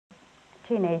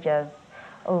teenagers,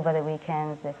 over the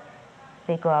weekends,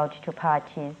 they go out to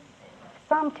parties.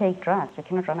 Some take drugs. We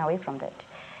cannot run away from that.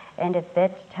 And at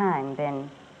that time, then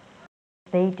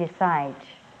they decide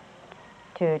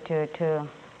to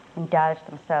indulge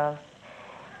themselves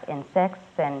in sex,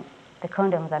 then the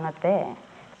condoms are not there.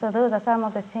 So those are some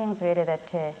of the things really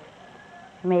that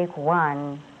make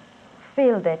one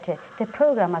feel that the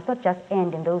program must not just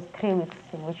end in those 3 weeks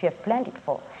in which you have planned it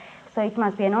for. So it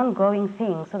must be an ongoing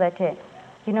thing so that,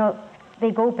 they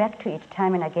go back to it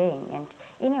time and again. And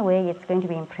in a way, it's going to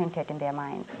be imprinted in their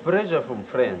minds. Pressure from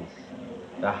friends,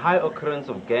 the high occurrence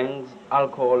of gangs,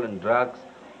 alcohol and drugs,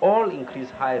 all increase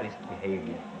high-risk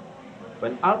behavior.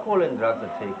 When alcohol and drugs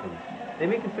are taken, they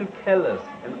make you feel careless,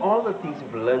 and all the things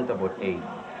you've learned about AIDS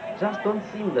just don't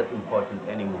seem that important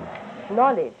anymore.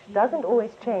 Knowledge doesn't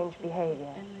always change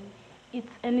behavior.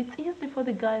 It's easy for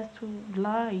the guys to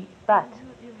lie. But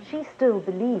she still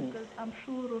believes. I'm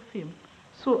sure of him.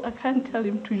 So I can't tell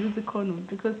him to use the condom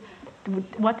because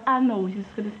what I know, he's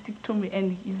going to stick to me,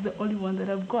 and he's the only one that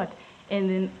I've got.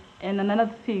 And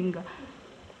another thing,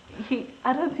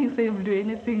 I don't think they will do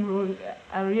anything wrong.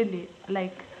 I really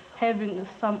like having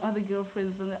some other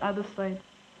girlfriends on the other side.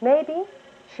 Maybe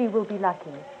she will be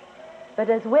lucky. But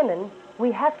as women,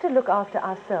 we have to look after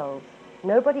ourselves.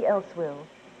 Nobody else will.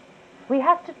 We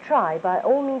have to try by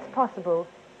all means possible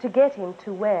to get him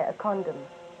to wear a condom.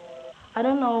 I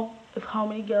don't know if how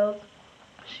many girls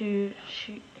he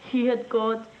had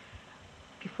got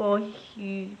before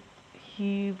he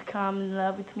became in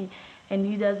love with me, and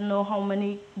he doesn't know how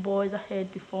many boys I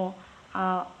had before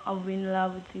I've been in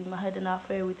love with him. I had an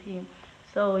affair with him,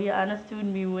 so he understood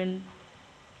me when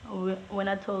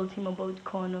I told him about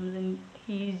condoms, and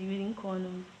he is using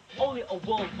condoms. Only a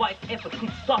worldwide effort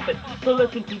could stop it. So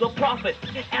listen to the prophet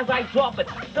as I drop it.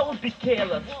 Don't be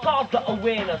careless, start the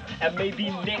awareness, and maybe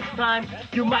next time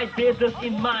you might bear this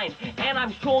in mind. And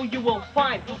I'm sure you will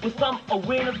find with some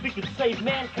awareness we could save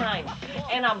mankind.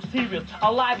 And I'm serious,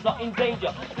 our lives are in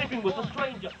danger. Sleeping with a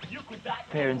stranger, you could die.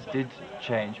 Parents did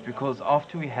change because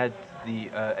after we had the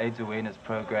AIDS awareness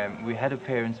program, we had a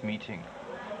parents meeting,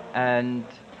 and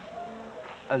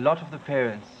a lot of the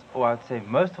parents, or I'd say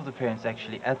most of the parents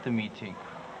actually at the meeting,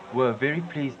 were very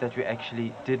pleased that we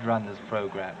actually did run this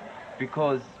program,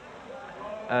 because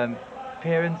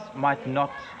parents might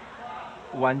not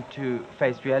want to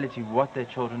face reality what their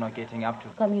children are getting up to.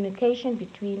 Communication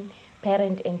between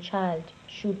parent and child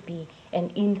should be an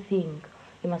in thing.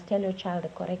 You must tell your child the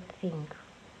correct thing.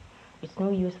 It's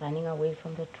no use running away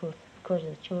from the truth, because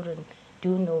the children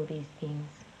do know these things.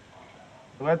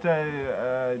 What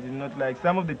I did not like,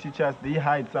 some of the teachers, they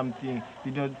hide something.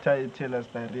 They don't tell us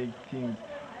direct things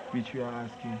which we are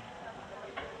asking.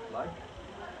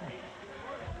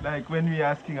 Like when we are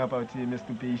asking about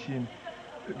masturbation,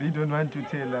 they don't want to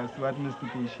tell us what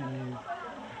masturbation is.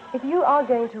 If you are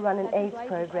going to run an AIDS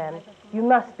program, you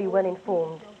must be well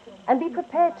informed and be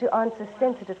prepared to answer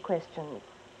sensitive questions.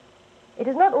 It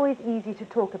is not always easy to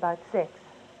talk about sex,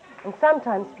 and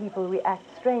sometimes people react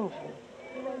strangely.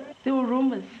 There were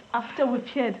rumors after we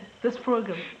had this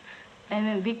program, and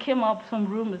then there came up some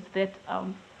rumors that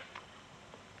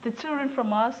the children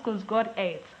from our schools got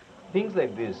AIDS. Things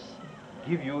like this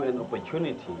give you an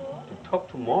opportunity to talk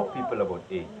to more people about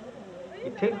AIDS.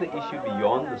 It takes the issue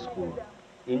beyond the school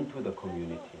into the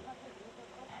community.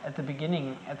 At the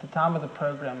beginning, at the time of the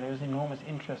program, there was enormous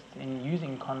interest in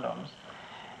using condoms,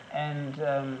 and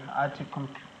I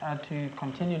had to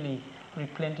continually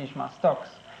replenish my stocks.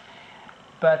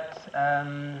 But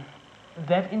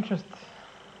that interest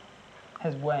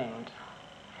has waned,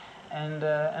 and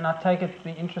I take it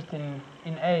the interest in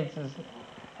AIDS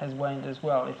has waned as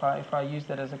well, if I use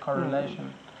that as a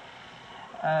correlation.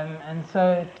 And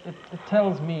so it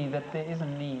tells me that there is a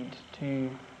need to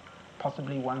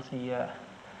possibly once a year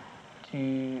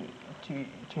to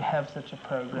have such a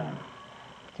program,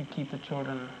 to keep the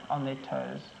children on their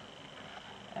toes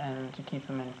and to keep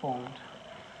them informed.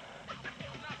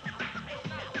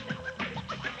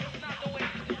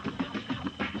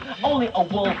 Only a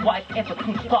worldwide effort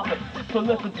could stop it. So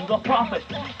listen to the prophet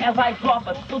as I drop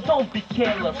it. So don't be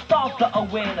careless, start the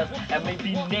awareness, and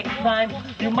maybe next time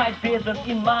you might bear this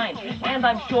in mind. And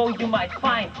I'm sure you might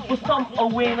find with some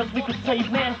awareness we could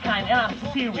save mankind. And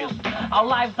I'm serious, our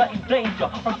lives are in danger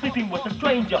from sleeping with a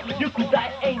stranger. You could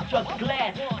die, ain't just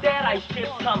glad that I shed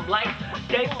some light,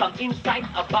 gave some insight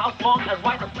about wrong and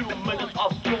right. A few minutes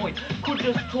of joy could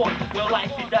destroy your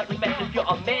life. It doesn't matter if you're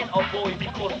a man or boy,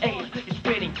 because AIDS is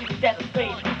spreading. It's at a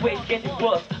stage where it's getting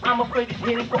worse. I'm afraid it's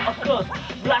heading for a curse.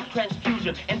 Blood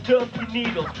transfusion and dirty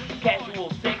needles,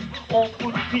 casual sex, all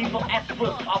put people at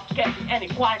risk of catching and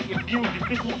acquired immune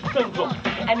deficiency syndrome.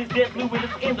 And his deadly when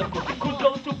it's in the cook. He could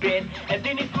go to bed and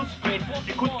then it could spread.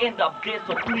 You could end up dead,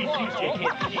 so please use your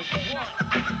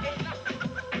head.